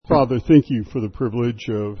Father, thank you for the privilege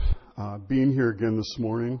of being here again this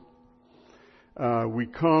morning. We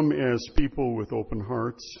come as people with open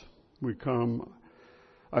hearts. We come,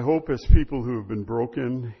 I hope, as people who have been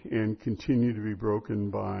broken and continue to be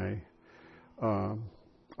broken by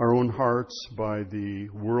our own hearts, by the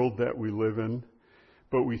world that we live in.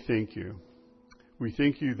 But we thank you. We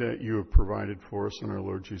thank you that you have provided for us in our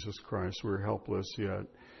Lord Jesus Christ. We're helpless, yet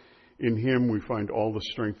in Him we find all the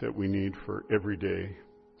strength that we need for every day.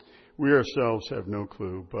 We ourselves have no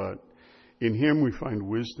clue, but in Him we find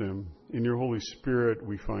wisdom. In your Holy Spirit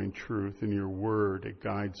we find truth. In your Word it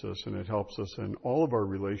guides us and it helps us in all of our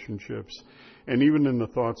relationships and even in the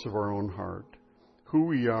thoughts of our own heart. Who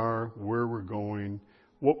we are, where we're going,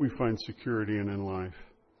 what we find security in life.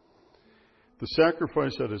 The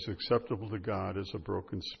sacrifice that is acceptable to God is a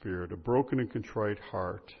broken spirit, a broken and contrite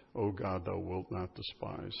heart. O God, thou wilt not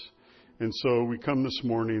despise. And so we come this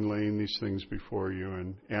morning laying these things before you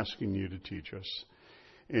and asking you to teach us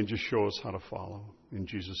and just show us how to follow. In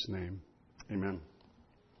Jesus' name, amen.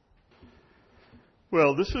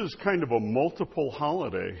 Well, this is kind of a multiple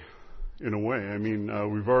holiday in a way. I mean,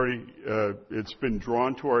 we've already, it's been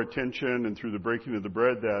drawn to our attention and through the breaking of the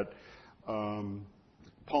bread that Palm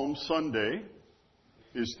Sunday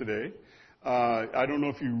is today. I don't know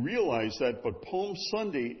if you realize that, but Palm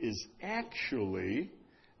Sunday is actually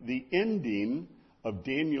the ending of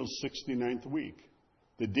Daniel's 69th week.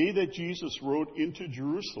 The day that Jesus rode into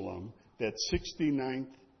Jerusalem, that 69th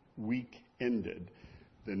week ended.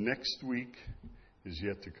 The next week is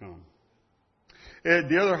yet to come. And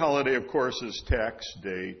the other holiday, of course, is Tax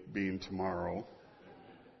Day, being tomorrow.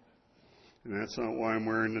 And that's not why I'm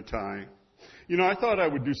wearing a tie. You know, I thought I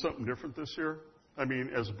would do something different this year. I mean,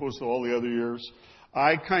 as opposed to all the other years.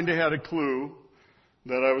 I kind of had a clue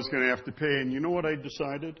that I was going to have to pay. And you know what I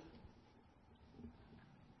decided?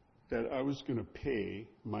 That I was going to pay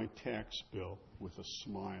my tax bill with a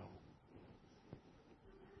smile.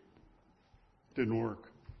 Didn't work.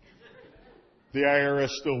 The IRS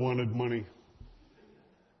still wanted money.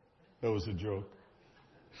 That was a joke.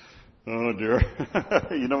 Oh, dear.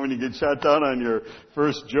 You know, when you get shot down on your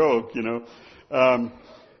first joke, you know.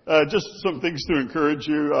 Just some things to encourage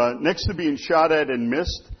you. Next to being shot at and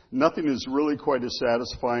missed, nothing is really quite as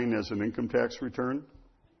satisfying as an income tax return.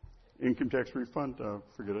 Income tax refund?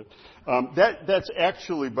 Forget it. That's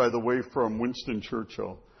actually, by the way, from Winston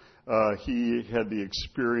Churchill. He had the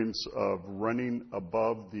experience of running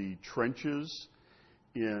above the trenches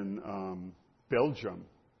in Belgium.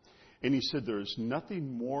 And he said there is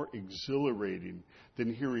nothing more exhilarating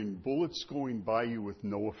than hearing bullets going by you with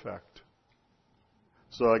no effect.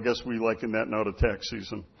 So I guess we liken that now to tax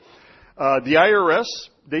season. The IRS,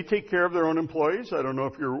 they take care of their own employees. I don't know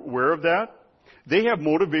if you're aware of that. They have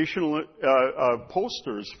motivational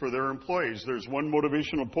posters for their employees. There's one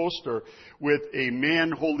motivational poster with a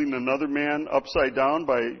man holding another man upside down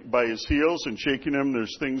by his heels and shaking him.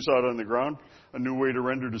 There's things out on the ground, a new way to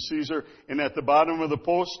render to Caesar. And at the bottom of the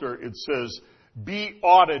poster, it says, "Be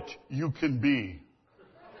audit you can be."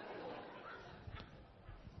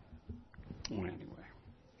 Well, anyway.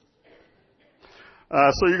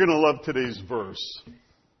 So you're going to love today's verse.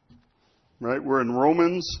 Right? We're in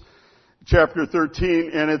Romans chapter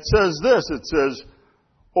 13, and it says this. It says,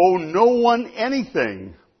 "Owe no one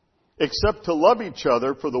anything except to love each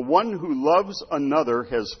other, for the one who loves another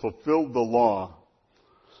has fulfilled the law."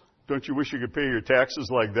 Don't you wish you could pay your taxes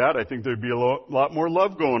like that? I think there'd be a lot more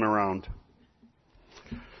love going around.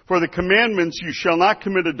 "For the commandments, you shall not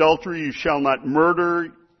commit adultery, you shall not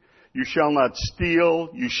murder, you shall not steal,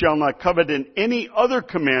 you shall not covet, and any other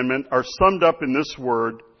commandment are summed up in this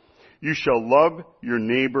word, you shall love your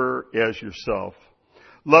neighbor as yourself.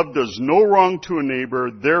 Love does no wrong to a neighbor,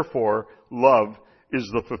 therefore love is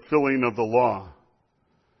the fulfilling of the law."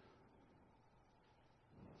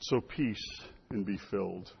 So peace and be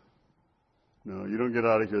filled. No, you don't get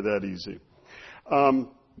out of here that easy.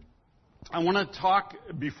 I want to talk,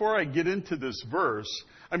 before I get into this verse,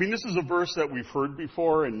 I mean, this is a verse that we've heard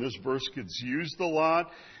before, and this verse gets used a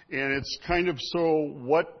lot, and it's kind of so,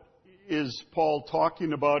 what is Paul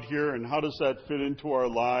talking about here, and how does that fit into our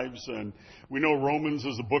lives? And we know Romans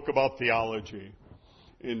is a book about theology,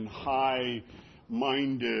 in high-minded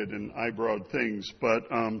and eyebrowed things, but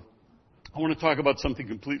I want to talk about something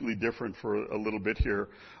completely different for a little bit here.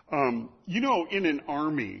 You know, in an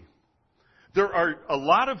army, there are a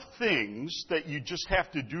lot of things that you just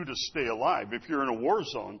have to do to stay alive. If you're in a war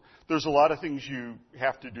zone, there's a lot of things you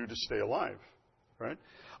have to do to stay alive, right?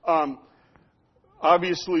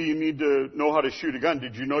 Obviously, you need to know how to shoot a gun.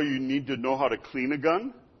 Did you know you need to know how to clean a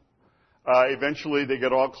gun? Eventually, they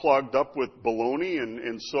get all clogged up with baloney,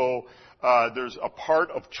 and so There's a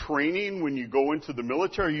part of training when you go into the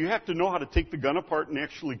military. You have to know how to take the gun apart and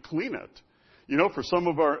actually clean it. You know, for some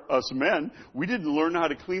of us men, we didn't learn how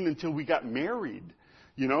to clean until we got married,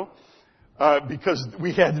 because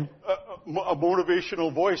we had a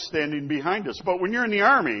motivational voice standing behind us. But when you're in the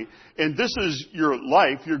Army, and this is your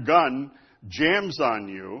life, your gun jams on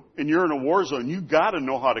you, and you're in a war zone, you got to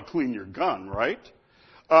know how to clean your gun, right?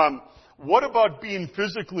 What about being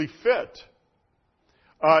physically fit?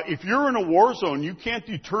 If you're in a war zone, you can't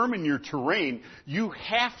determine your terrain. You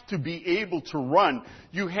have to be able to run.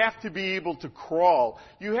 You have to be able to crawl.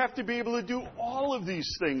 You have to be able to do all of these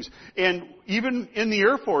things. And even in the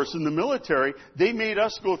Air Force, in the military, they made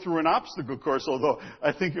us go through an obstacle course, although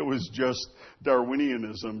I think it was just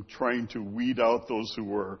Darwinianism trying to weed out those who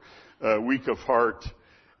were weak of heart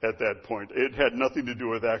at that point. It had nothing to do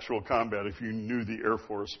with actual combat if you knew the Air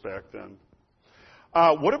Force back then.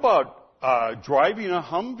 What about driving a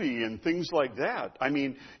Humvee and things like that? I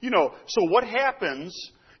mean, so what happens,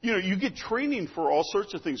 you get training for all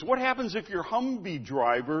sorts of things. What happens if your Humvee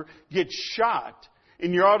driver gets shot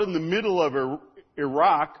and you're out in the middle of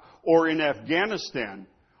Iraq or in Afghanistan?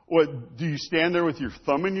 What, do you stand there with your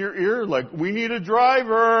thumb in your ear like, we need a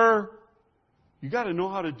driver? You got to know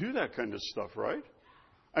how to do that kind of stuff, right?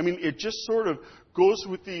 I mean, it just sort of goes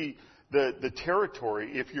with the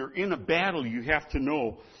territory. If you're in a battle, you have to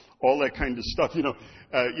know all that kind of stuff.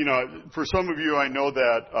 For some of you, I know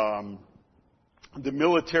that the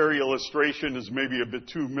military illustration is maybe a bit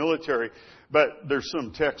too military, but there's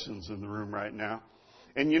some Texans in the room right now.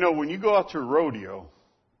 And when you go out to a rodeo,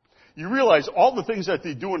 you realize all the things that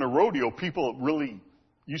they do in a rodeo, people really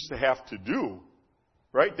used to have to do,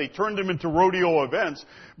 right? They turned them into rodeo events,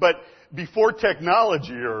 but before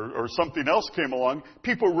technology or something else came along,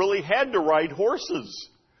 people really had to ride horses.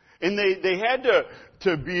 And they had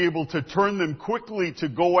to be able to turn them quickly to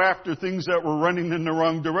go after things that were running in the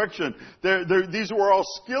wrong direction. These were all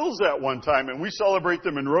skills at one time, and we celebrate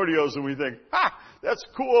them in rodeos and we think, that's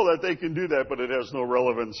cool that they can do that, but it has no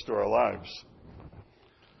relevance to our lives.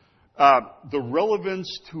 The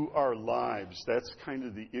relevance to our lives, that's kind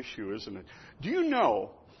of the issue, isn't it? Do you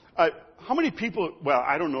know, how many people,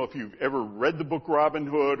 I don't know if you've ever read the book Robin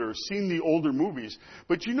Hood or seen the older movies,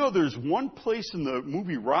 but there's one place in the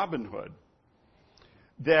movie Robin Hood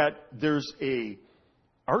that there's a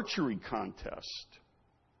archery contest.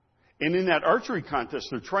 And in that archery contest,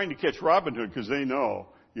 they're trying to catch Robin Hood because they know,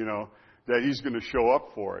 that he's going to show up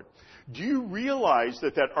for it. Do you realize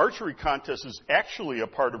that archery contest is actually a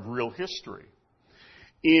part of real history?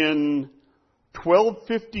 In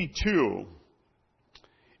 1252,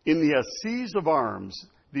 in the Assize of Arms,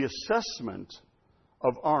 the assessment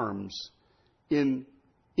of arms in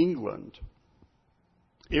England,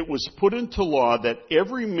 it was put into law that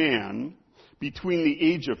every man between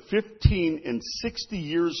the age of 15 and 60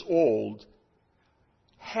 years old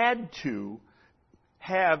had to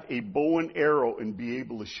have a bow and arrow and be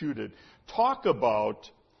able to shoot it. Talk about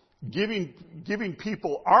giving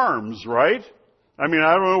people arms, right? I mean,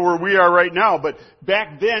 I don't know where we are right now, but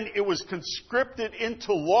back then it was conscripted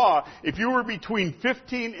into law. If you were between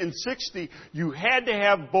 15 and 60, you had to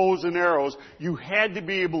have bows and arrows. You had to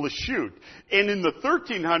be able to shoot. And in the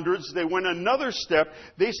 1300s, they went another step.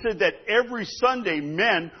 They said that every Sunday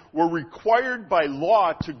men were required by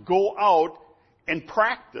law to go out and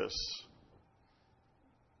practice.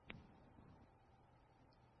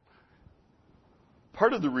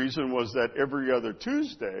 Part of the reason was that every other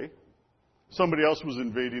Tuesday, somebody else was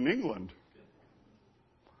invading England.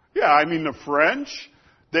 Yeah, I mean, the French,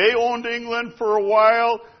 they owned England for a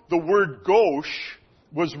while. The word gauche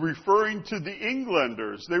was referring to the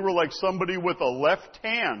Englanders. They were like somebody with a left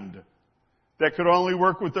hand that could only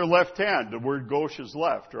work with their left hand. The word gauche is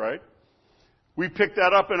left, right? We picked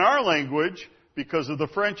that up in our language because of the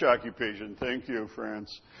French occupation. Thank you,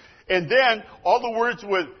 France. And then all the words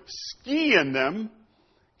with ski in them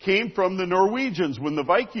came from the Norwegians when the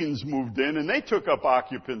Vikings moved in and they took up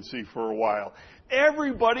occupancy for a while.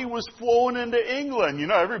 Everybody was flowing into England.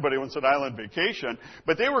 Everybody wants an island vacation,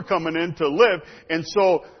 but they were coming in to live. And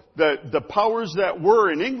so the powers that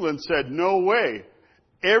were in England said, no way.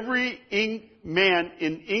 Every man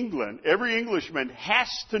in England, every Englishman has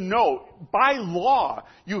to know, by law,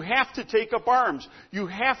 you have to take up arms. You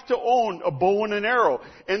have to own a bow and an arrow.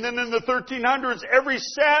 And then in the 1300s, every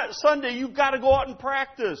Sunday, you've got to go out and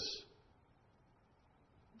practice.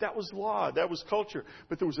 That was law. That was culture.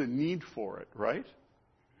 But there was a need for it, right?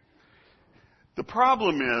 The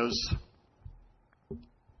problem is,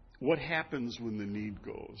 what happens when the need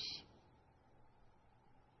goes?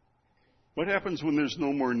 What happens when there's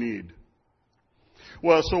no more need?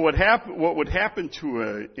 Well, so what would happen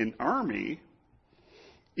to an army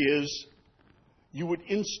is you would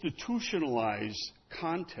institutionalize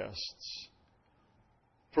contests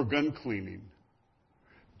for gun cleaning.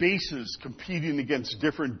 Bases competing against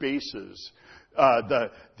different bases.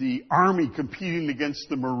 The Army competing against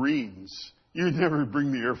the Marines. You'd never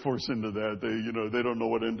bring the Air Force into that. They don't know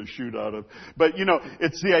what end to shoot out of. But,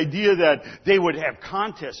 it's the idea that they would have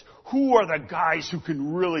contests. Who are the guys who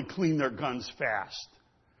can really clean their guns fast?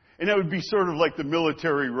 And that would be sort of like the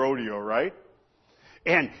military rodeo, right?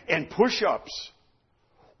 And push-ups.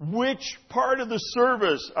 Which part of the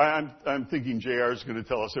service, I'm thinking JR is going to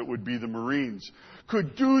tell us it would be the Marines,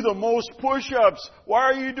 could do the most push-ups. Why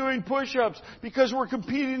are you doing push-ups? Because we're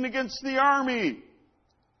competing against the Army.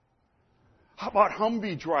 How about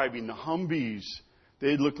Humvee driving? The Humvees,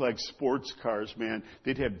 they'd look like sports cars, man.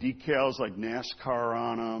 They'd have decals like NASCAR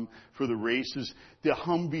on them for the races. The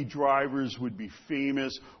Humvee drivers would be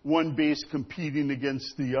famous. One base competing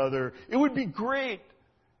against the other. It would be great.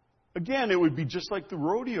 Again, it would be just like the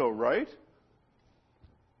rodeo, right?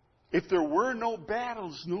 If there were no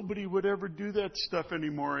battles, nobody would ever do that stuff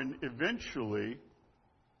anymore. And eventually,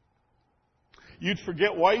 you'd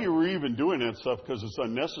forget why you were even doing that stuff because it's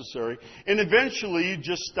unnecessary. And eventually, you'd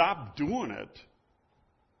just stop doing it.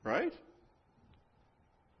 Right?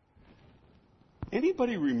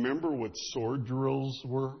 Anybody remember what sword drills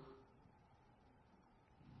were?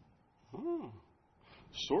 Oh.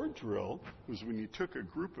 Sword drill was when you took a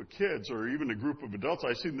group of kids or even a group of adults.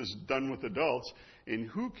 I've seen this done with adults. And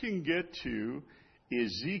who can get to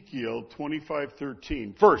Ezekiel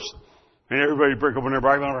 25:13 first? And everybody break open their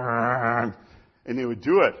Bible. And they would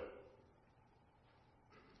do it.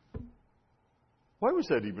 Why was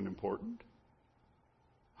that even important?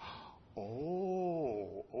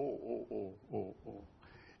 Oh.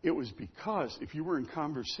 It was because if you were in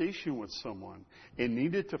conversation with someone and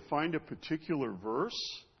needed to find a particular verse,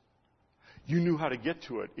 you knew how to get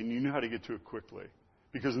to it, and you knew how to get to it quickly.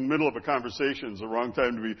 Because in the middle of a conversation is the wrong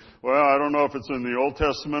time to be, well, I don't know if it's in the Old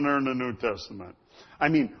Testament or in the New Testament. I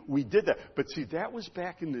mean, we did that. But see, that was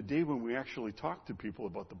back in the day when we actually talked to people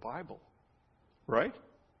about the Bible. Right?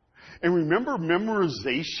 And remember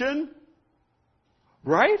memorization?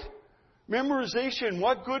 Right? Memorization,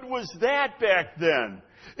 what good was that back then?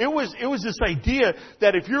 It was this idea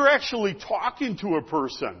that if you're actually talking to a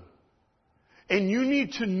person and you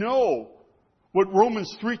need to know what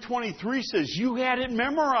Romans 3:23 says, you had it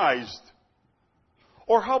memorized.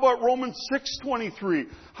 Or how about Romans 6:23?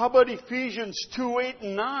 How about Ephesians 2:8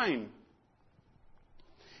 and 9?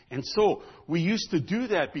 And so we used to do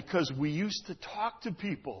that because we used to talk to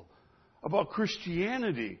people about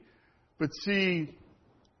Christianity. But see,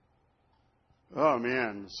 oh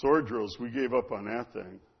man, sword drills, we gave up on that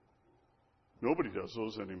thing. Nobody does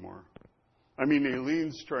those anymore. I mean,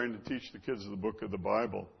 Aileen's trying to teach the kids the book of the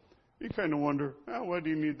Bible. You kind of wonder, why do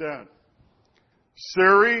you need that?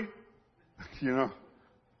 Siri, you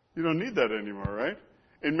don't need that anymore, right?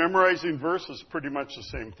 And memorizing verses, pretty much the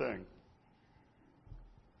same thing.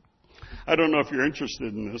 I don't know if you're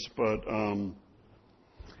interested in this, but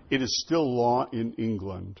it is still law in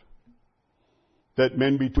England that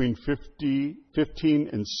men between 15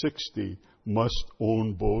 and 60 must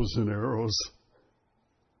own bows and arrows.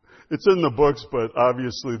 It's in the books, but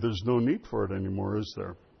obviously there's no need for it anymore, is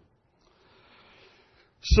there?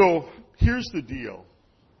 So here's the deal.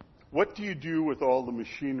 What do you do with all the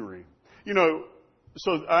machinery?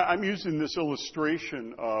 So I'm using this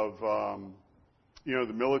illustration of,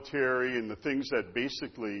 the military and the things that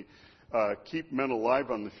basically keep men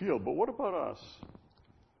alive on the field. But what about us?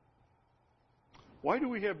 Why do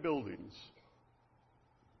we have buildings?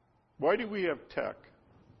 Why do we have tech?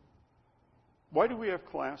 Why do we have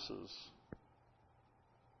classes?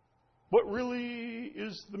 What really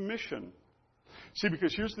is the mission? See,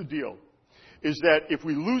 because here's the deal, is that if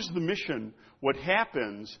we lose the mission, what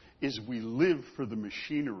happens is we live for the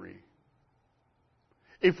machinery.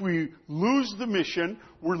 If we lose the mission,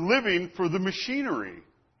 we're living for the machinery.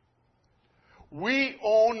 We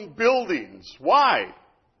own buildings. Why?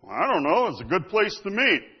 Well, I don't know. It's a good place to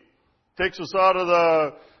meet. Takes us out of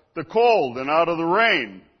the cold and out of the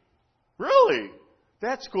rain. Really?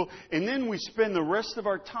 That's cool. And then we spend the rest of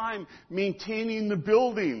our time maintaining the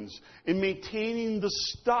buildings and maintaining the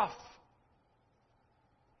stuff.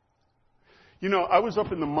 I was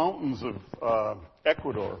up in the mountains of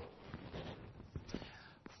Ecuador.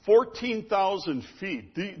 14,000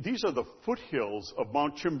 feet. These are the foothills of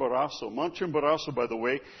Mount Chimborazo. Mount Chimborazo, by the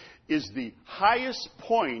way, is the highest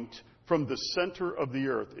point from the center of the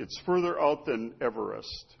earth. It's further out than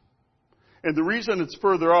Everest. And the reason it's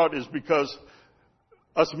further out is because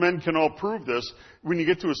Us men can all prove this. When you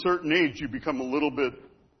get to a certain age, you become a little bit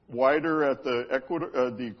wider at the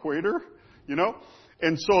equator, you know?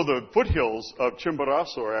 And so the foothills of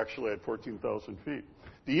Chimborazo are actually at 14,000 feet.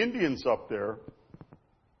 The Indians up there,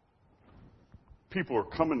 people were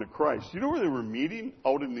coming to Christ. You know where they were meeting?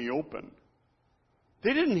 Out in the open.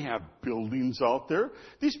 They didn't have buildings out there.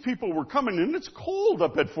 These people were coming in. It's cold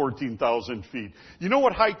up at 14,000 feet. You know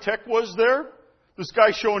what high tech was there? This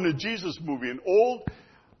guy showing the Jesus movie, an old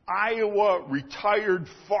Iowa retired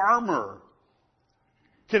farmer,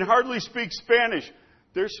 can hardly speak Spanish.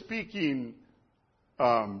 They're speaking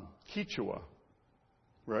Quechua,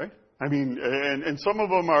 right? I mean, and some of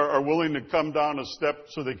them are willing to come down a step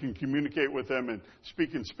so they can communicate with them and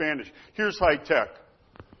speak in Spanish. Here's high tech.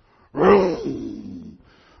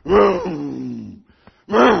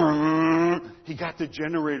 He got the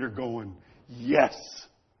generator going. Yes.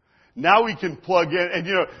 Now we can plug in, and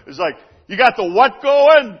you know, it's like, you got the what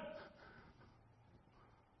going?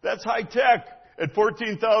 That's high tech at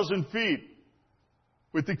 14,000 feet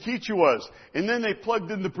with the Quechuas. And then they plugged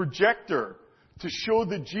in the projector to show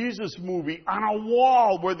the Jesus movie on a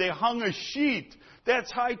wall where they hung a sheet. That's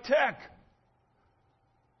high tech.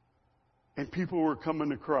 And people were coming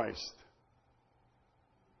to Christ.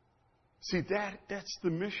 See, that's the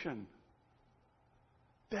mission.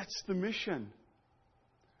 That's the mission.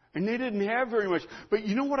 And they didn't have very much. But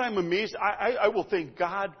you know what I'm amazed? I will thank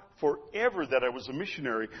God forever that I was a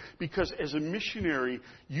missionary. Because as a missionary,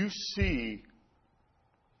 you see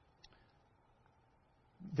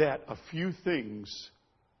that a few things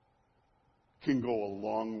can go a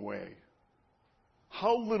long way.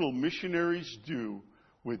 How little missionaries do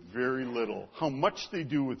with very little. How much they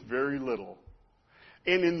do with very little.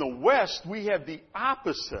 And in the West, we have the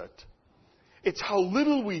opposite. It's how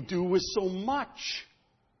little we do with so much.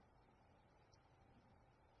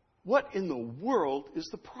 What in the world is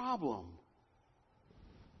the problem?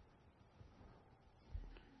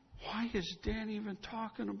 Why is Dan even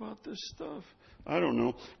talking about this stuff? I don't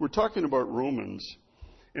know. We're talking about Romans.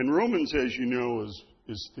 And Romans, as you know,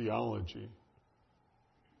 is theology.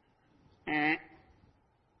 No,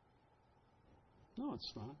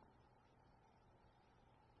 it's not.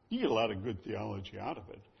 You get a lot of good theology out of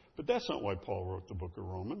it. But that's not why Paul wrote the book of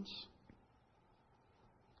Romans.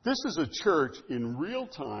 This is a church in real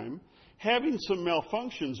time having some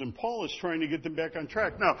malfunctions, and Paul is trying to get them back on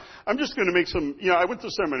track. Now, I'm just going to make some, I went to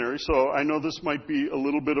seminary, so I know this might be a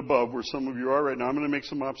little bit above where some of you are right now. I'm going to make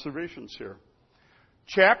some observations here.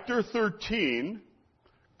 Chapter 13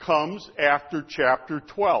 comes after chapter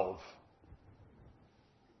 12.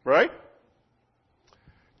 Right?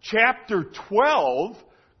 Chapter 12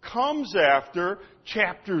 comes after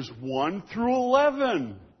chapters 1 through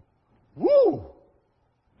 11. Woo!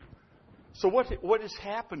 So what is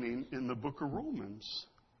happening in the book of Romans?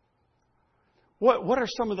 What are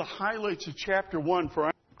some of the highlights of chapter 1?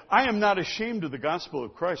 For I am not ashamed of the gospel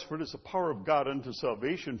of Christ, for it is the power of God unto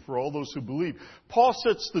salvation for all those who believe. Paul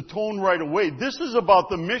sets the tone right away. This is about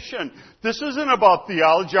the mission. This isn't about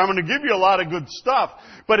theology. I'm going to give you a lot of good stuff,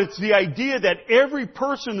 but it's the idea that every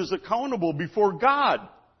person is accountable before God.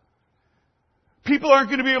 People aren't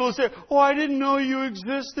going to be able to say, oh, I didn't know you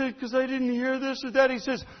existed because I didn't hear this or that. He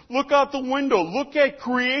says, look out the window. Look at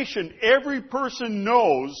creation. Every person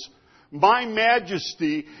knows my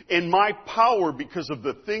majesty and my power because of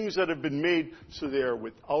the things that have been made, so they are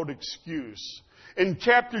without excuse. In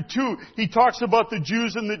chapter 2, he talks about the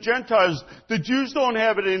Jews and the Gentiles. The Jews don't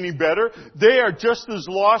have it any better. They are just as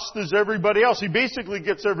lost as everybody else. He basically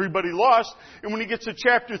gets everybody lost. And when he gets to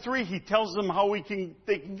chapter 3, he tells them how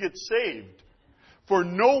they can get saved. For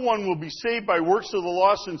no one will be saved by works of the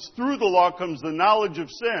law, since through the law comes the knowledge of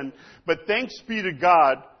sin. But thanks be to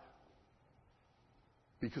God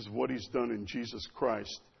because of what He's done in Jesus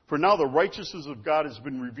Christ. For now the righteousness of God has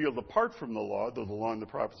been revealed apart from the law, though the law and the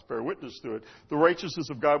prophets bear witness to it. The righteousness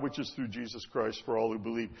of God which is through Jesus Christ for all who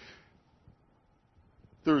believe.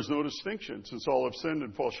 There is no distinction, since all have sinned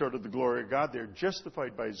and fall short of the glory of God. They are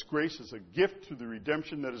justified by His grace as a gift through the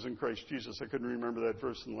redemption that is in Christ Jesus. I couldn't remember that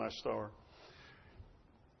verse in the last hour.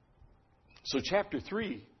 So chapter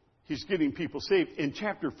 3, he's getting people saved. In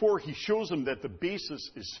chapter 4, he shows them that the basis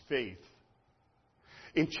is faith.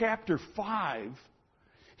 In chapter 5,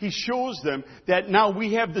 he shows them that now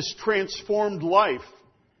we have this transformed life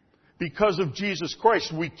because of Jesus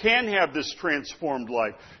Christ. We can have this transformed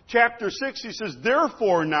life. Chapter 6, he says,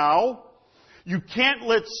 therefore now, you can't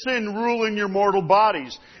let sin rule in your mortal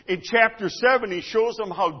bodies. In chapter 7, he shows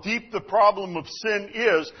them how deep the problem of sin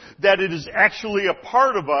is, that it is actually a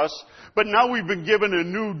part of us, but now we've been given a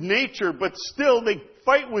new nature, but still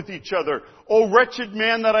fight with each other. Oh, wretched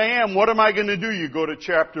man that I am, what am I going to do? You go to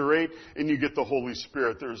chapter 8 and you get the Holy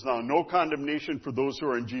Spirit. There is now no condemnation for those who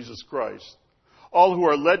are in Jesus Christ. All who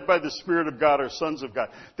are led by the Spirit of God are sons of God.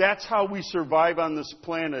 That's how we survive on this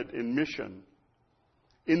planet in mission.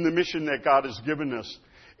 In the mission that God has given us.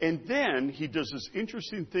 And then he does this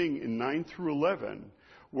interesting thing in 9 through 11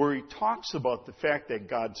 where he talks about the fact that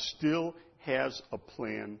God still has a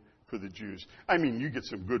plan for the Jews. I mean, you get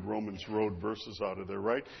some good Romans Road verses out of there,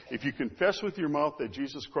 right? If you confess with your mouth that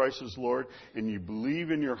Jesus Christ is Lord and you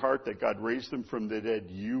believe in your heart that God raised him from the dead,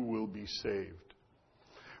 you will be saved.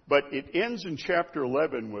 But it ends in chapter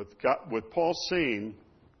 11 with Paul saying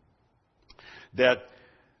that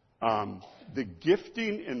the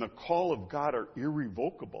gifting and the call of God are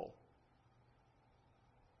irrevocable.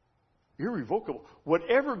 Irrevocable.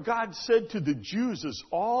 Whatever God said to the Jews is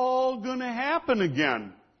all going to happen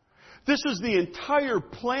again. This is the entire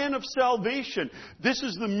plan of salvation. This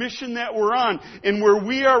is the mission that we're on. And where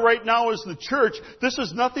we are right now as the church, this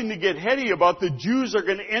is nothing to get heady about. The Jews are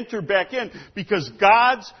going to enter back in because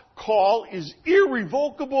God's call is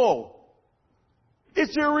irrevocable.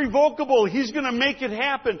 It's irrevocable. He's going to make it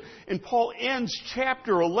happen. And Paul ends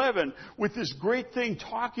chapter 11 with this great thing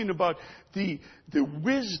talking about the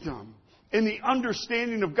wisdom and the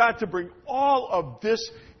understanding of God to bring all of this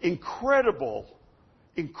incredible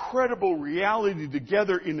reality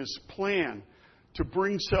together in His plan to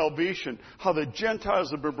bring salvation. How the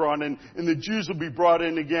Gentiles have been brought in and the Jews will be brought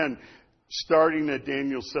in again, starting at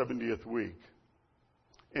Daniel's 70th week.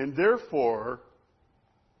 And therefore,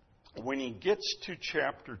 when he gets to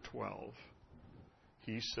chapter 12,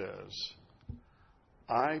 he says,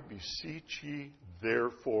 I beseech ye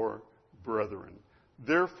therefore, brethren.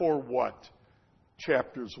 Therefore what?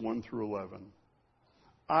 Chapters 1 through 11.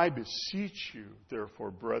 I beseech you, therefore,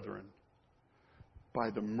 brethren, by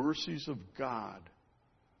the mercies of God,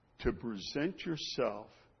 to present yourself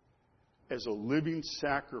as a living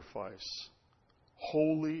sacrifice,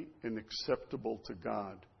 holy and acceptable to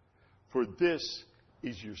God. For this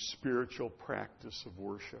is your spiritual practice of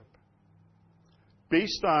worship.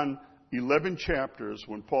 Based on 11 chapters,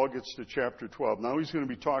 when Paul gets to chapter 12, now he's going to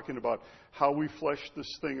be talking about how we flesh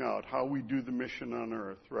this thing out, how we do the mission on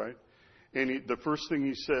earth, right? And the first thing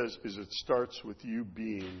he says is it starts with you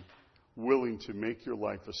being willing to make your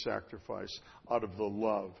life a sacrifice out of the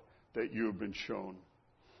love that you have been shown.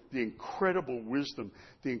 The incredible wisdom,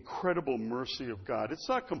 the incredible mercy of God. It's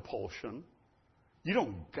not compulsion. You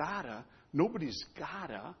don't gotta. Nobody's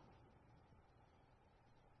gotta.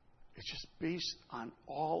 It's just based on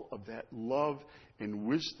all of that love and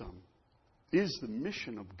wisdom is the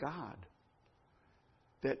mission of God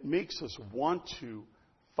that makes us want to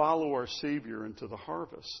follow our Savior into the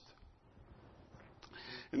harvest.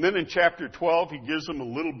 And then in chapter 12, he gives them a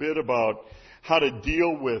little bit about how to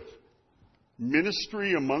deal with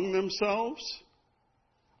ministry among themselves.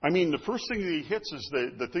 I mean, the first thing that he hits is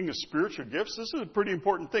the thing of spiritual gifts. This is a pretty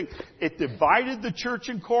important thing. It divided the church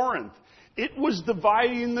in Corinth. It was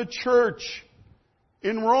dividing the church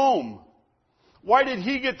in Rome. Why did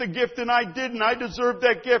he get the gift and I didn't? I deserved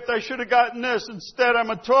that gift. I should have gotten this. Instead, I'm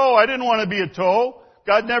a toe. I didn't want to be a toe.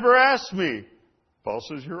 God never asked me. Paul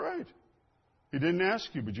says, you're right. He didn't ask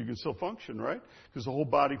you, but you can still function, right? Because the whole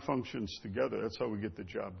body functions together. That's how we get the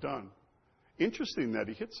job done. Interesting that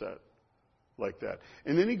he hits that like that.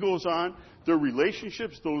 And then he goes on, their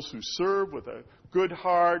relationships, those who serve with a good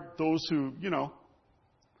heart, those who,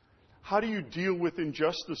 how do you deal with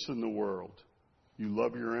injustice in the world? You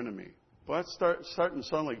love your enemy. Well, that's starting to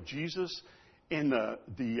sound like Jesus in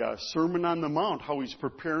the Sermon on the Mount, how he's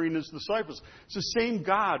preparing his disciples. It's the same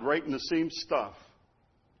God writing the same stuff.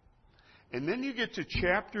 And then you get to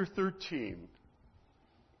chapter 13,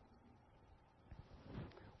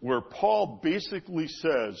 where Paul basically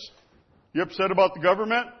says, you upset about the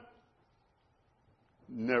government?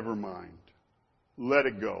 Never mind. Let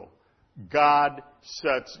it go. God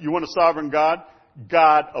sets, you want a sovereign God?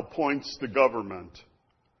 God appoints the government.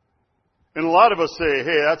 And a lot of us say,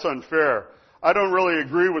 hey, that's unfair. I don't really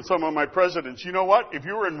agree with some of my presidents. You know what? If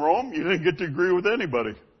you were in Rome, you didn't get to agree with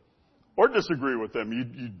anybody. Or disagree with them.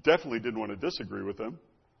 You definitely didn't want to disagree with them.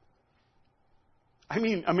 I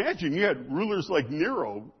mean, imagine you had rulers like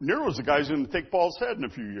Nero. Nero's the guy who's going to take Paul's head in a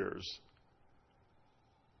few years.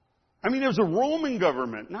 I mean, it was a Roman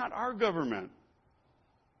government, not our government.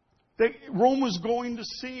 Rome was going to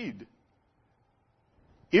seed.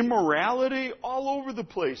 Immorality all over the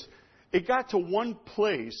place. It got to one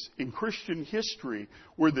place in Christian history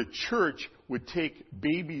where the church would take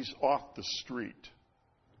babies off the street.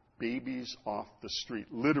 Babies off the street,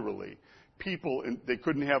 literally. People, they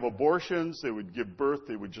couldn't have abortions, they would give birth,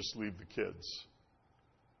 they would just leave the kids.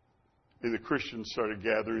 And the Christians started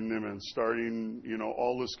gathering them and starting,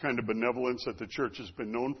 all this kind of benevolence that the church has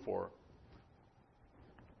been known for.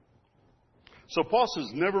 So Paul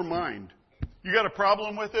says, never mind. You got a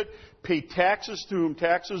problem with it? Pay taxes to whom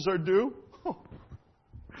taxes are due? Oh.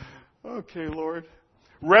 Okay, Lord.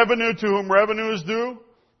 Revenue to whom revenue is due?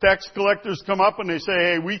 Tax collectors come up and they say,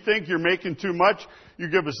 hey, we think you're making too much. You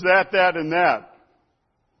give us that, that, and that.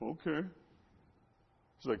 Okay.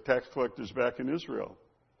 It's like tax collectors back in Israel.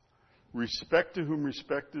 Respect to whom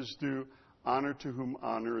respect is due. Honor to whom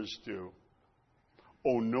honor is due.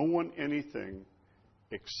 Owe no one anything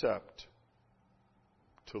except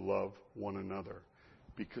to love one another.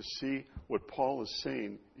 Because see, what Paul is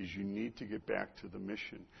saying is you need to get back to the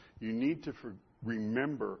mission. You need to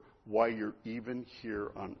remember why you're even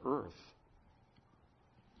here on earth.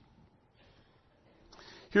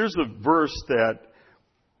 Here's a verse that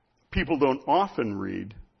people don't often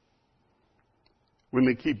read when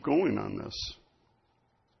they keep going on this.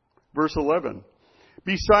 Verse 11.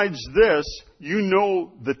 Besides this, you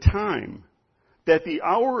know the time, that the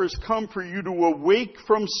hour has come for you to awake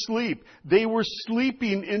from sleep. They were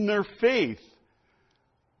sleeping in their faith.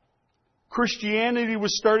 Christianity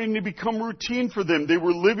was starting to become routine for them. They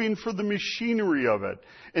were living for the machinery of it,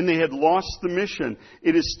 and they had lost the mission.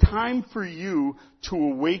 It is time for you to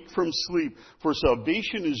awake from sleep, for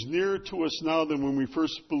salvation is nearer to us now than when we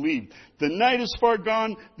first believed. The night is far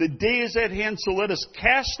gone, the day is at hand, so let us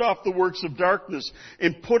cast off the works of darkness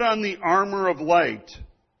and put on the armor of light.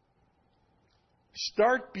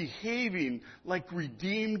 Start behaving like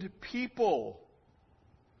redeemed people.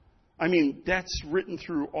 I mean, that's written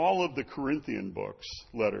through all of the Corinthian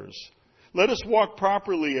letters. Let us walk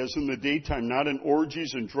properly as in the daytime, not in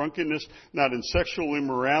orgies and drunkenness, not in sexual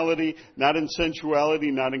immorality, not in sensuality,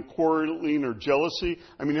 not in quarreling or jealousy.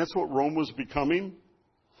 I mean, that's what Rome was becoming.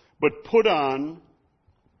 But put on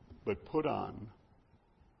the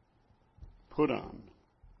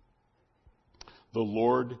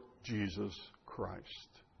Lord Jesus Christ.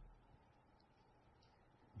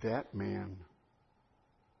 That man,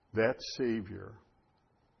 that Savior,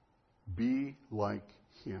 be like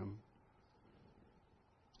Him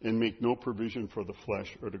and make no provision for the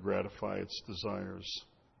flesh or to gratify its desires.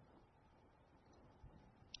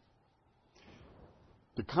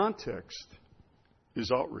 The context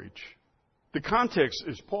is outreach. The context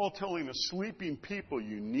is Paul telling a sleeping people,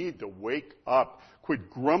 you need to wake up. Quit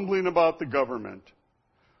grumbling about the government.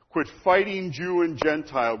 Quit fighting Jew and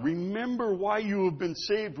Gentile. Remember why you have been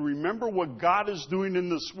saved. Remember what God is doing in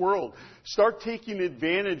this world. Start taking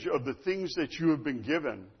advantage of the things that you have been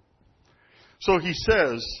given. So he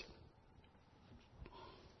says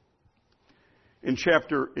in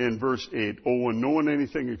verse 8, owe no one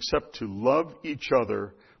anything except to love each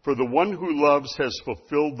other, for the one who loves has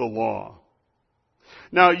fulfilled the law.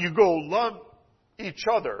 Now you go, love each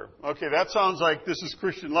other. Okay, that sounds like this is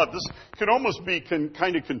Christian love. This could almost be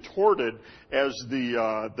kind of contorted as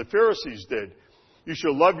the Pharisees did. You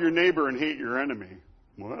shall love your neighbor and hate your enemy.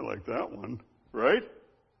 Well, I like that one, right?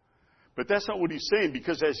 But that's not what he's saying,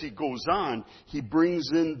 because as he goes on, he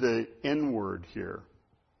brings in the N word here.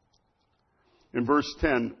 In verse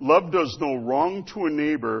 10, love does no wrong to a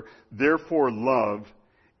neighbor, therefore love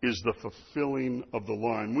is the fulfilling of the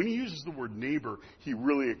law. And when he uses the word neighbor, he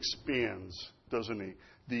really expands, doesn't he?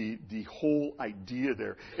 The whole idea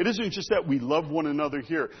there. It isn't just that we love one another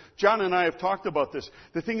here. John and I have talked about this.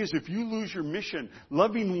 The thing is, if you lose your mission,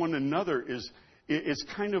 loving one another is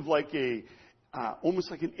kind of like almost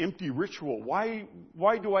like an empty ritual. Why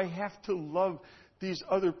do I have to love these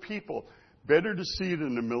other people? Better to see it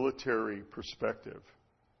in a military perspective.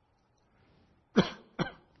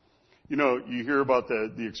 You hear about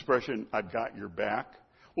the expression, I've got your back.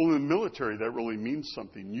 Well, in the military, that really means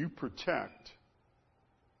something. You protect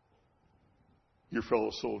your fellow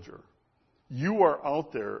soldier. You are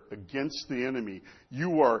out there against the enemy.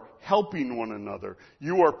 You are helping one another.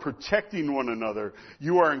 You are protecting one another.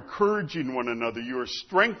 You are encouraging one another. You are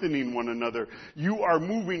strengthening one another. You are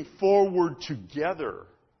moving forward together.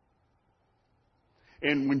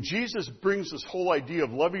 And when Jesus brings this whole idea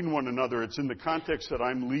of loving one another, it's in the context that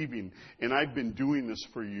I'm leaving and I've been doing this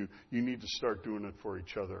for you. You need to start doing it for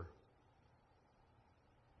each other.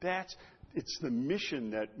 It's the mission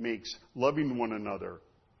that makes loving one another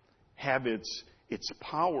have its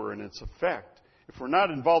power and its effect. If we're not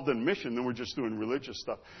involved in mission, then we're just doing religious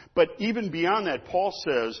stuff. But even beyond that, Paul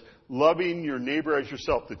says, loving your neighbor as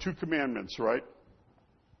yourself, the 2 commandments, right?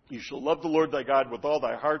 You shall love the Lord thy God with all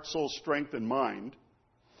thy heart, soul, strength, and mind.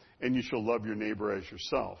 And you shall love your neighbor as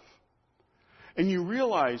yourself. And you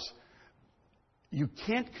realize you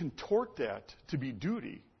can't contort that to be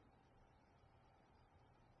duty.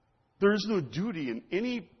 There is no duty in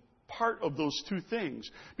any part of those two things.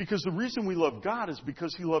 Because the reason we love God is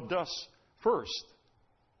because He loved us first.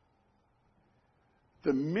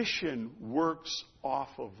 The mission works off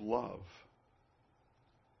of love.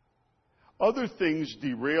 Other things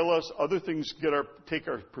derail us. Other things take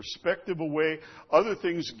our perspective away. Other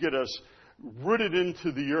things get us rooted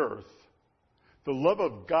into the earth. The love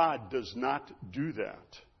of God does not do that.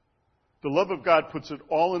 The love of God puts it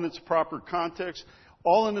all in its proper context,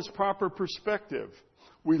 all in its proper perspective.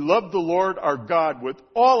 We love the Lord our God with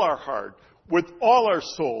all our heart, with all our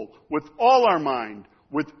soul, with all our mind,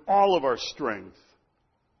 with all of our strength.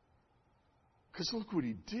 Because look what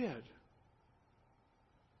He did.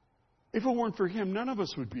 If it weren't for Him, none of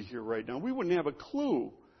us would be here right now. We wouldn't have a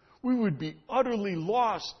clue. We would be utterly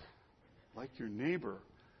lost, like your neighbor.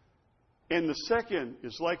 And the second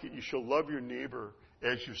is like it. You shall love your neighbor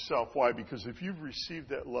as yourself. Why? Because if you've received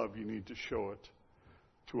that love, you need to show it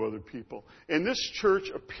to other people. And this church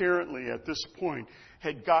apparently at this point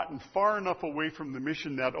had gotten far enough away from the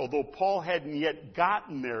mission that although Paul hadn't yet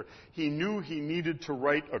gotten there, he knew he needed to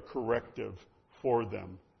write a corrective for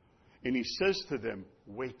them. And he says to them,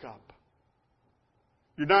 wake up.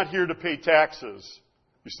 You're not here to pay taxes.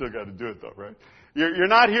 You still got to do it though, right? You're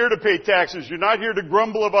not here to pay taxes. You're not here to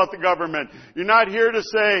grumble about the government. You're not here to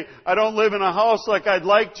say, I don't live in a house like I'd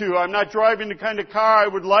like to. I'm not driving the kind of car I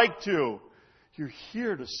would like to. You're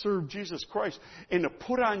here to serve Jesus Christ. And to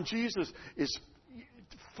put on Jesus is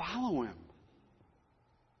to follow Him.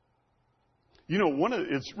 You know,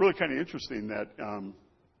 it's really kind of interesting that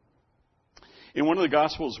in one of the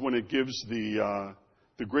Gospels when it gives the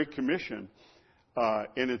Great Commission,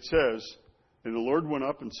 and it says, and the Lord went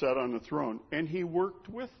up and sat on the throne, and He worked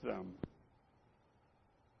with them.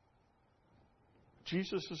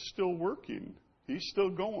 Jesus is still working. He's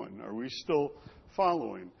still going. Are we still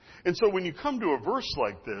following? And so when you come to a verse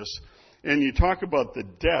like this, and you talk about the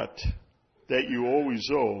debt that you always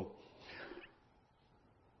owe,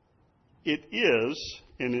 it is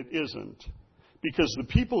and it isn't. Because the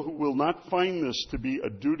people who will not find this to be a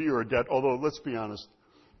duty or a debt, although let's be honest,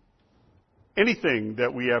 anything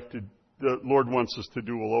that the Lord wants us to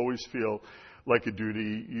do will always feel like a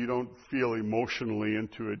duty. You don't feel emotionally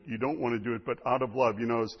into it. You don't want to do it, but out of love. You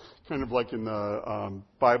know, it's kind of like in the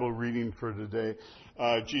Bible reading for today.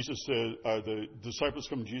 Jesus said, the disciples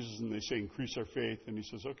come to Jesus and they say, increase our faith. And He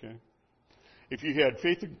says, okay. If you had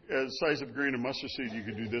faith the size of a grain of mustard seed, you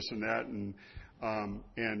could do this and that,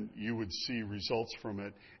 and you would see results from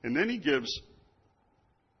it. And then He gives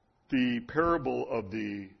the parable of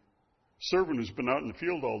the servant who's been out in the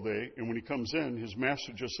field all day, and when he comes in, his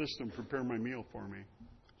master just says to him, prepare my meal for me.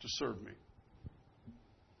 Just serve me.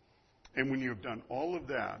 And when you have done all of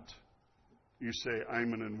that, you say,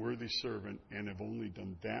 I'm an unworthy servant and have only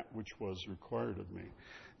done that which was required of me.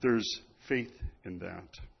 There's faith in that.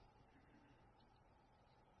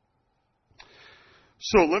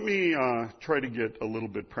 So let me try to get a little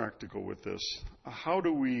bit practical with this. How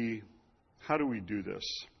do we do this?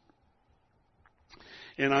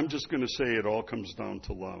 And I'm just going to say it all comes down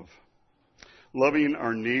to love. Loving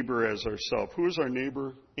our neighbor as ourselves. Who is our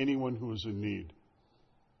neighbor? Anyone who is in need.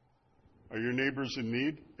 Are your neighbors in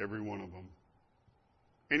need? Every one of them.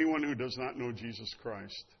 Anyone who does not know Jesus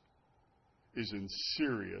Christ is in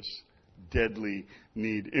serious, deadly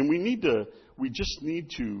need. And we just need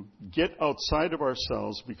to get outside of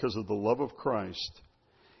ourselves because of the love of Christ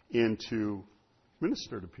and to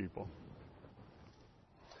minister to people.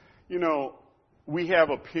 You know, we have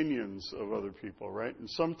opinions of other people, right? And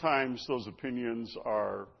sometimes those opinions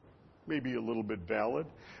are maybe a little bit valid.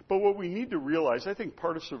 But what we need to realize, I think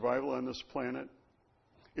part of survival on this planet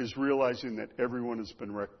is realizing that everyone has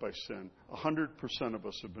been wrecked by sin. 100% of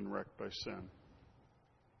us have been wrecked by sin.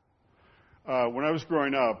 When I was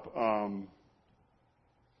growing up,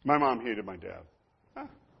 my mom hated my dad. That's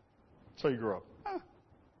how you grow up.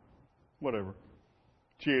 Whatever.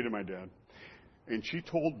 She hated my dad. And she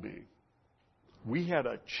told me, we had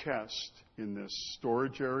a chest in this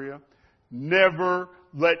storage area. Never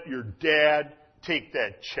let your dad take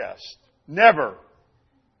that chest. Never.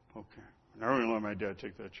 Okay. I don't even let my dad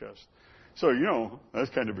take that chest. So, you know, I was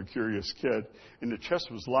kind of a curious kid. And the chest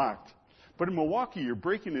was locked. But in Milwaukee, your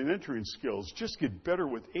breaking and entering skills just get better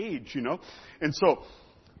with age, you know. And so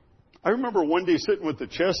I remember one day sitting with the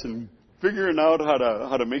chest and figuring out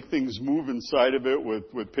how to make things move inside of it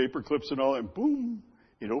with paper clips and all. And boom,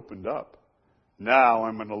 it opened up. Now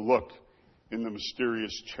I'm going to look in the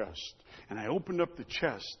mysterious chest. And I opened up the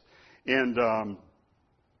chest. And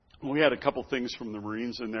we had a couple things from the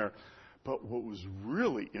Marines in there. But what was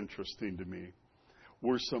really interesting to me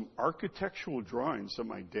were some architectural drawings that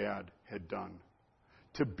my dad had done.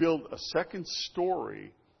 to build a second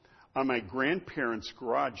story on my grandparents'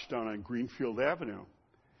 garage down on Greenfield Avenue.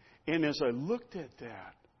 And as I looked at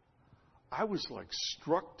that, I was like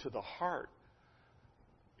struck to the heart.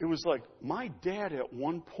 It was like my dad at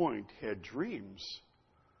one point had dreams.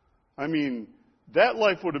 I mean, that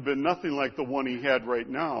life would have been nothing like the one he had right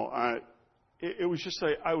now. It was just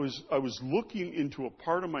like I was looking into a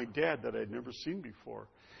part of my dad that I'd never seen before.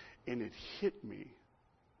 And it hit me.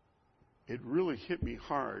 It really hit me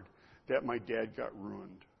hard that my dad got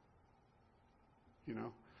ruined. You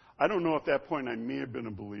know? I don't know at that point I may have been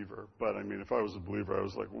a believer, but I mean, if I was a believer, I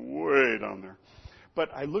was like way down there. But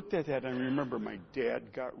I looked at that and I remember my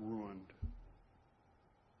dad got ruined.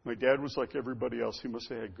 My dad was like everybody else. He must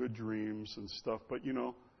have had good dreams and stuff. But, you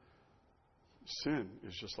know, sin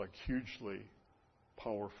is just like hugely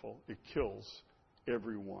powerful. It kills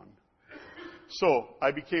everyone. So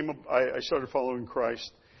I started following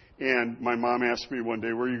Christ. And my mom asked me one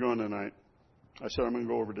day, "Where are you going tonight?" I said, "I'm going to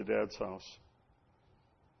go over to Dad's house."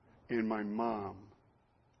 And my mom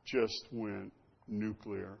just went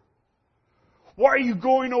nuclear. "Why are you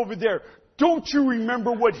going over there? Don't you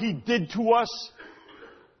remember what he did to us?"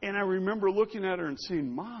 And I remember looking at her and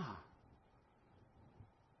saying, "Ma,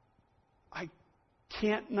 I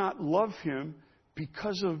can't not love him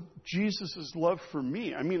because of Jesus' love for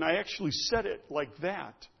me." I mean, I actually said it like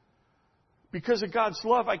that. Because of God's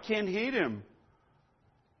love, I can't hate him.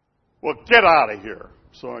 "Well, get out of here."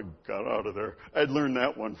 So I got out of there. I'd learned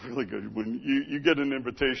that one really good. When you get an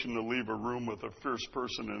invitation to leave a room with a fierce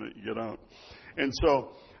person in it, you get out. And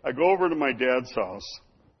so I go over to my dad's house.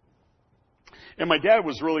 And my dad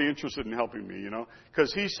was really interested in helping me,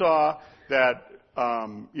 because he saw that, I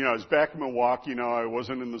was back in Milwaukee, I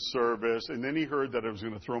wasn't in the service. And then he heard that I was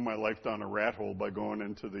going to throw my life down a rat hole by going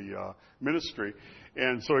into the ministry.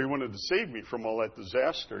 And so he wanted to save me from all that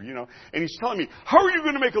disaster, And he's telling me, "How are you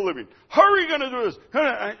going to make a living? How are you going to do this?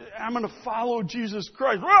 I'm going to follow Jesus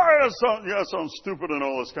Christ." That sounds stupid and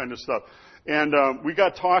all this kind of stuff. And we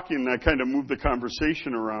got talking, and I kind of moved the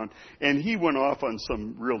conversation around. And he went off on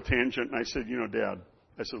some real tangent. And I said, "Dad,"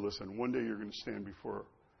 I said, "listen, one day you're going to stand before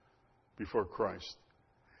Christ."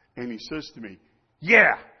 And he says to me,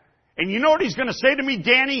 "Yeah. And you know what he's going to say to me,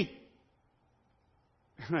 Danny?"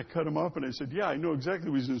 And I cut him off and I said, "Yeah, I know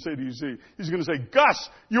exactly what he's going to say to you. He's going to say, 'Gus,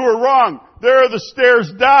 you were wrong. There are the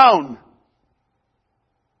stairs down.'"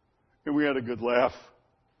 And we had a good laugh.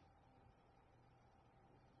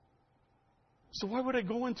 So why would I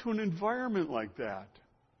go into an environment like that?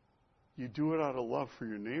 You do it out of love for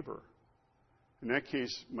your neighbor. In that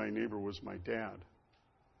case, my neighbor was my dad.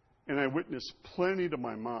 And I witnessed plenty to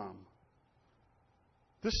my mom.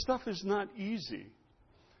 This stuff is not easy.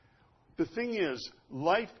 The thing is,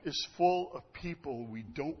 life is full of people we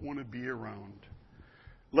don't want to be around.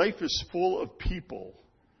 Life is full of people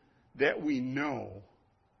that we know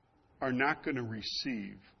are not going to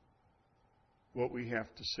receive what we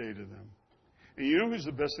have to say to them. And you know who's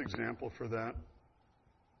the best example for that?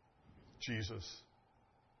 Jesus.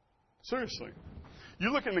 Seriously.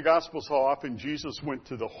 You look in the Gospels how often Jesus went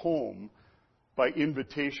to the home by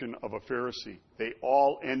invitation of a Pharisee. They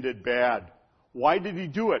all ended bad. Why did he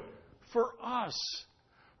do it? For us.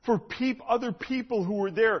 For other people who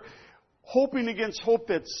were there, hoping against hope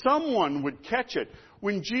that someone would catch it.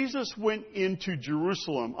 When Jesus went into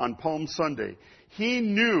Jerusalem on Palm Sunday, he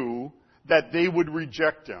knew that they would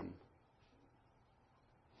reject him.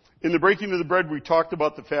 In the breaking of the bread, we talked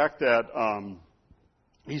about the fact that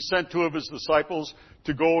he sent two of his disciples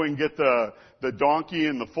to go and get the donkey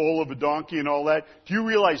and the foal of a donkey and all that. Do you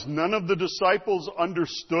realize none of the disciples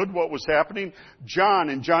understood what was happening? John,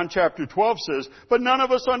 in John chapter 12 says, "But none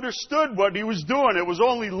of us understood what he was doing. It was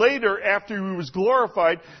only later, after he was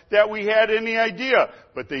glorified, that we had any idea."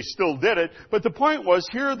 But they still did it. But the point was,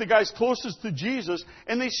 here are the guys closest to Jesus,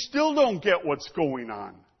 and they still don't get what's going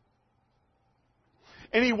on.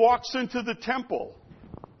 And he walks into the temple.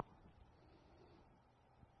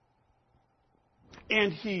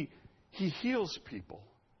 And he heals people.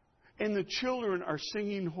 And the children are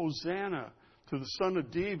singing Hosanna to the Son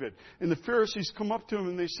of David. And the Pharisees come up to him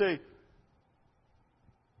and they say,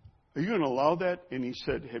 "Are you going to allow that?" And he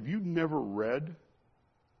said, "Have you never read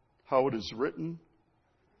how it is written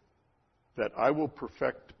that I will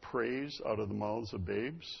perfect praise out of the mouths of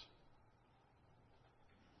babes?"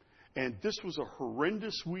 And this was a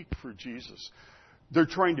horrendous week for Jesus. They're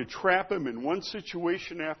trying to trap him in one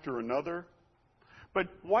situation after another. But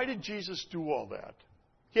why did Jesus do all that?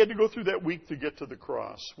 He had to go through that week to get to the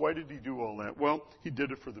cross. Why did he do all that? Well, he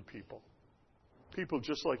did it for the people. People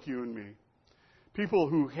just like you and me. People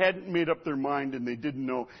who hadn't made up their mind and they didn't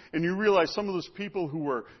know. And you realize some of those people who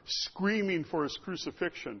were screaming for his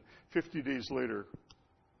crucifixion, 50 days later,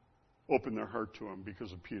 opened their heart to him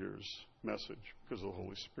because of Peter's message, because of the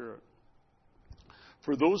Holy Spirit.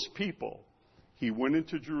 For those people, he went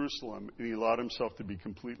into Jerusalem and he allowed himself to be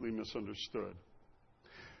completely misunderstood.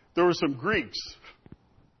 There were some Greeks.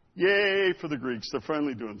 Yay for the Greeks. They're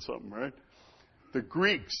finally doing something, right? The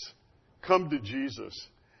Greeks come to Jesus.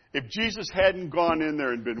 If Jesus hadn't gone in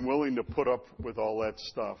there and been willing to put up with all that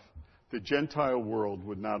stuff, the Gentile world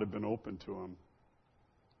would not have been open to him.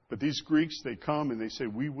 But these Greeks, they come and they say,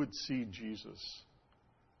 we would see Jesus.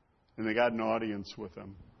 And they got an audience with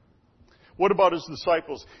him. What about his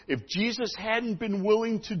disciples? If Jesus hadn't been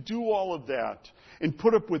willing to do all of that and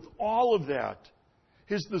put up with all of that,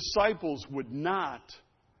 his disciples would not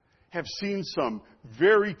have seen some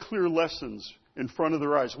very clear lessons in front of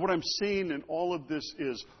their eyes. What I'm saying in all of this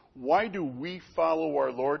is, why do we follow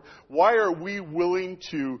our Lord? Why are we willing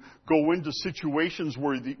to go into situations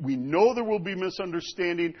where we know there will be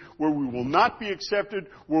misunderstanding, where we will not be accepted,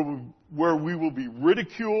 where we will be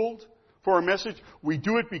ridiculed for our message? We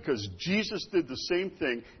do it because Jesus did the same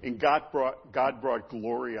thing and God brought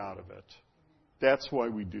glory out of it. That's why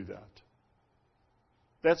we do that.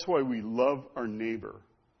 That's why we love our neighbor.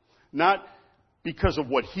 Not because of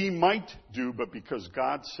what he might do, but because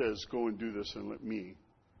God says, go and do this and let me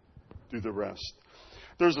do the rest.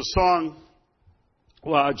 There's a song,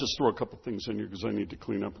 well, I'll just throw a couple things in here because I need to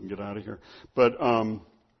clean up and get out of here. But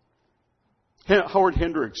Howard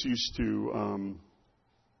Hendricks used to,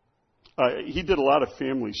 he did a lot of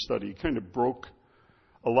family study. He kind of broke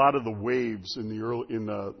a lot of the waves in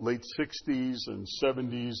the late 60s and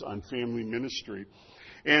 70s on family ministry.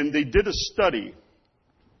 And they did a study.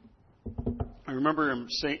 I remember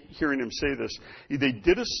hearing him say this. They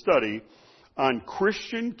did a study on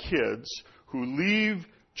Christian kids who leave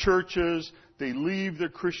churches, they leave their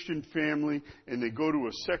Christian family, and they go to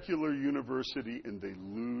a secular university and they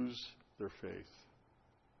lose their faith.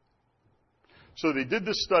 So they did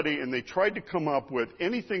this study and they tried to come up with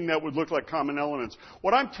anything that would look like common elements.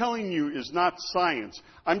 What I'm telling you is not science.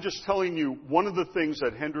 I'm just telling you one of the things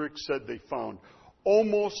that Hendricks said they found.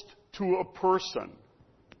 Almost to a person,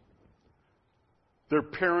 their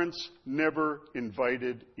parents never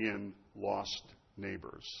invited in lost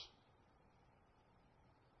neighbors.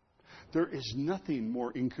 There is nothing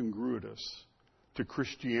more incongruous to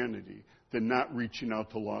Christianity than not reaching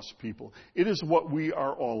out to lost people. It is what we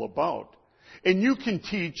are all about. And you can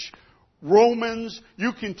teach Romans,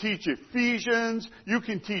 you can teach Ephesians, you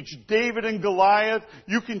can teach David and Goliath,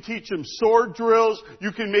 you can teach them sword drills,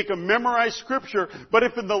 you can make them memorize Scripture, but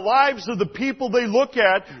if in the lives of the people they look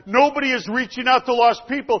at, nobody is reaching out to lost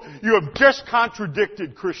people, you have just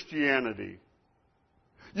contradicted Christianity.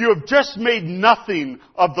 You have just made nothing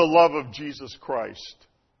of the love of Jesus Christ.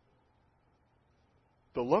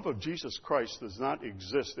 The love of Jesus Christ does not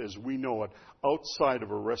exist as we know it outside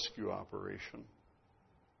of a rescue operation.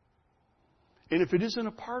 And if it isn't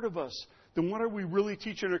a part of us, then what are we really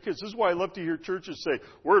teaching our kids? This is why I love to hear churches say,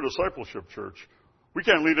 we're a discipleship church. We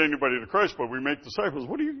can't lead anybody to Christ, but we make disciples.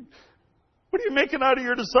 What are you making out of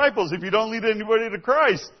your disciples if you don't lead anybody to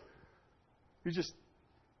Christ? You're just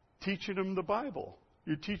teaching them the Bible.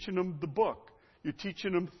 You're teaching them the book. You're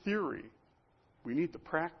teaching them theory. We need to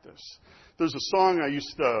practice. There's a song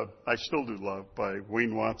I still do love by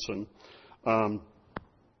Wayne Watson.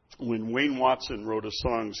 When Wayne Watson wrote his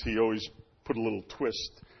songs, he always put a little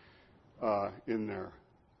twist in there.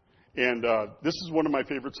 And this is one of my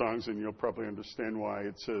favorite songs, and you'll probably understand why.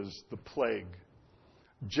 It says, the plague,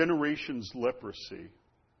 generations' leprosy,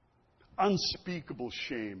 unspeakable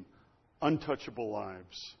shame, untouchable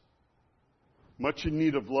lives. Much in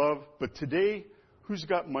need of love, but today, who's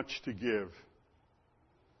got much to give?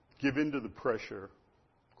 Give in to the pressure.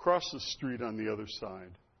 Cross the street on the other side.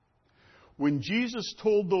 When Jesus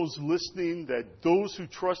told those listening that those who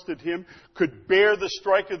trusted Him could bear the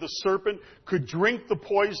strike of the serpent, could drink the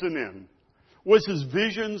poison in, was His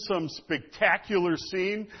vision some spectacular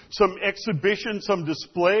scene, some exhibition, some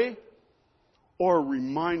display? Or a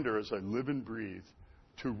reminder as I live and breathe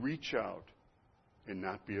to reach out and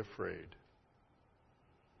not be afraid?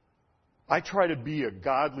 I try to be a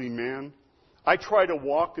godly man. I try to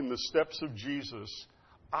walk in the steps of Jesus.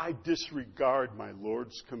 I disregard my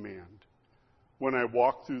Lord's command when I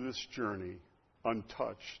walk through this journey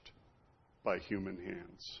untouched by human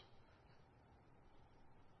hands.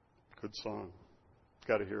 Good song.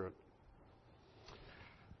 Got to hear it.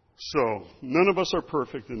 So, none of us are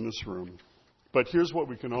perfect in this room. But here's what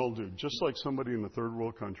we can all do. Just like somebody in a third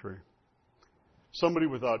world country, somebody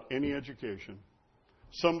without any education,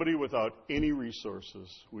 somebody without any resources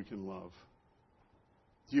we can love.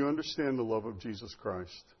 Do you understand the love of Jesus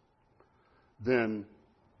Christ? Then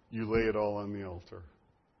you lay it all on the altar.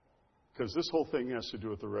 Because this whole thing has to do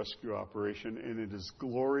with the rescue operation, and it is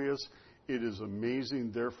glorious. It is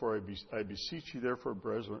amazing. Therefore, I beseech you, therefore,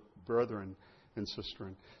 brethren and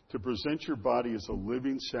sistren, to present your body as a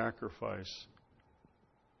living sacrifice.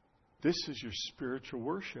 This is your spiritual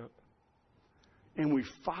worship. And we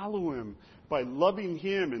follow Him by loving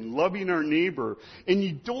Him and loving our neighbor. And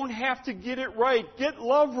you don't have to get it right. Get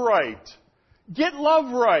love right. Get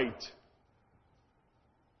love right.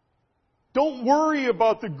 Don't worry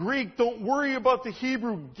about the Greek. Don't worry about the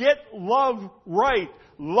Hebrew. Get love right.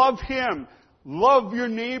 Love Him. Love your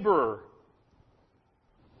neighbor.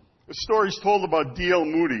 A story's told about D.L.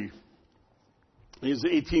 Moody. He was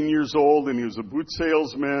 18 years old and he was a boot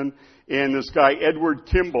salesman. And this guy, Edward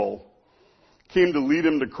Kimball, came to lead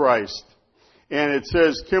him to Christ. And it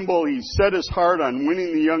says, Kimball, he set his heart on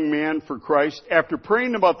winning the young man for Christ. After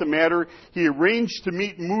praying about the matter, he arranged to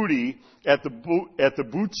meet Moody at the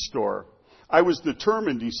boot store. I was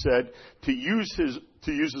determined, he said, to use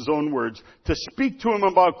his own words, to speak to him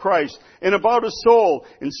about Christ and about his soul,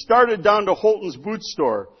 and started down to Holton's boot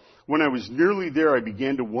store. When I was nearly there, I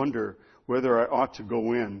began to wonder whether I ought to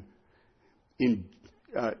go in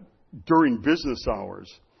during business hours.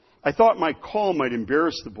 I thought my call might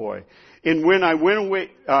embarrass the boy. And when I went away,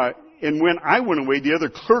 the other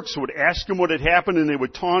clerks would ask him what had happened, and they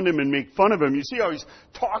would taunt him and make fun of him. You see how he's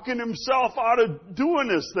talking himself out of doing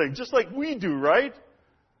this thing, just like we do, right?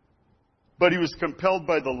 But he was compelled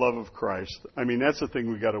by the love of Christ. I mean, that's the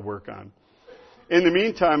thing we got to work on. In the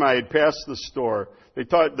meantime, I had passed the store.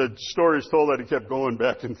 The story is told that he kept going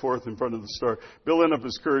back and forth in front of the store, building up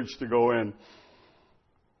his courage to go in.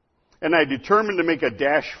 And I determined to make a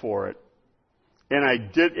dash for it. And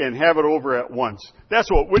I did, and have it over at once. That's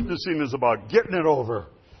what witnessing is about, getting it over.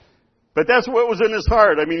 But that's what was in his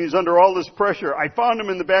heart. I mean, he's under all this pressure. I found him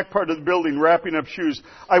in the back part of the building wrapping up shoes.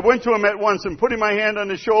 I went to him at once and putting my hand on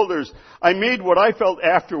his shoulders, I made what I felt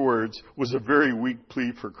afterwards was a very weak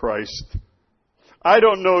plea for Christ. I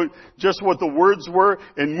don't know just what the words were,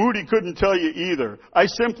 and Moody couldn't tell you either. I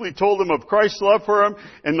simply told him of Christ's love for him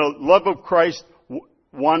and the love of Christ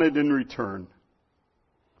wanted in return.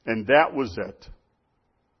 And that was it.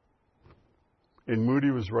 And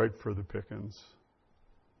Moody was right for the pickings.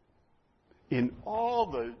 In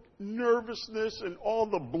all the nervousness and all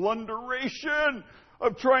the blunderation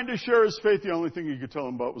of trying to share his faith, the only thing he could tell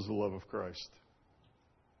him about was the love of Christ.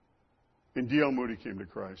 And D.L. Moody came to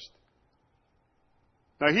Christ.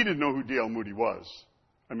 Now, he didn't know who D.L. Moody was.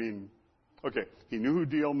 I mean, okay, he knew who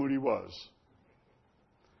D.L. Moody was.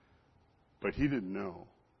 But he didn't know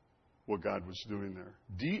what God was doing there.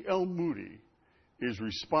 D.L. Moody is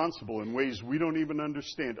responsible in ways we don't even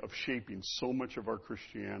understand of shaping so much of our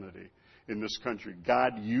Christianity in this country.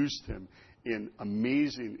 God used him in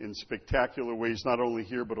amazing and spectacular ways, not only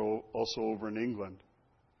here, but also over in England.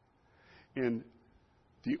 And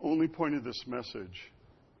the only point of this message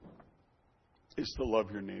is to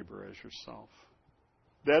love your neighbor as yourself.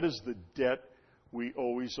 That is the debt we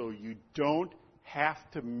always owe. You don't have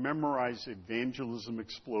to memorize Evangelism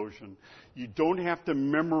Explosion. You don't have to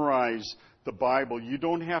memorize the Bible. You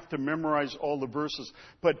don't have to memorize all the verses.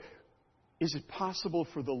 But is it possible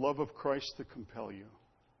for the love of Christ to compel you?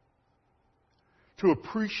 To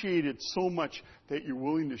appreciate it so much that you're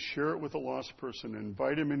willing to share it with a lost person and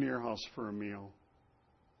invite him into your house for a meal?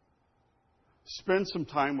 Spend some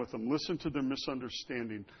time with them. Listen to their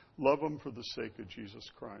misunderstanding. Love them for the sake of Jesus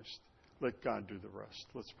Christ. Let God do the rest.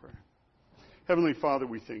 Let's pray. Heavenly Father,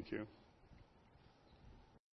 we thank you.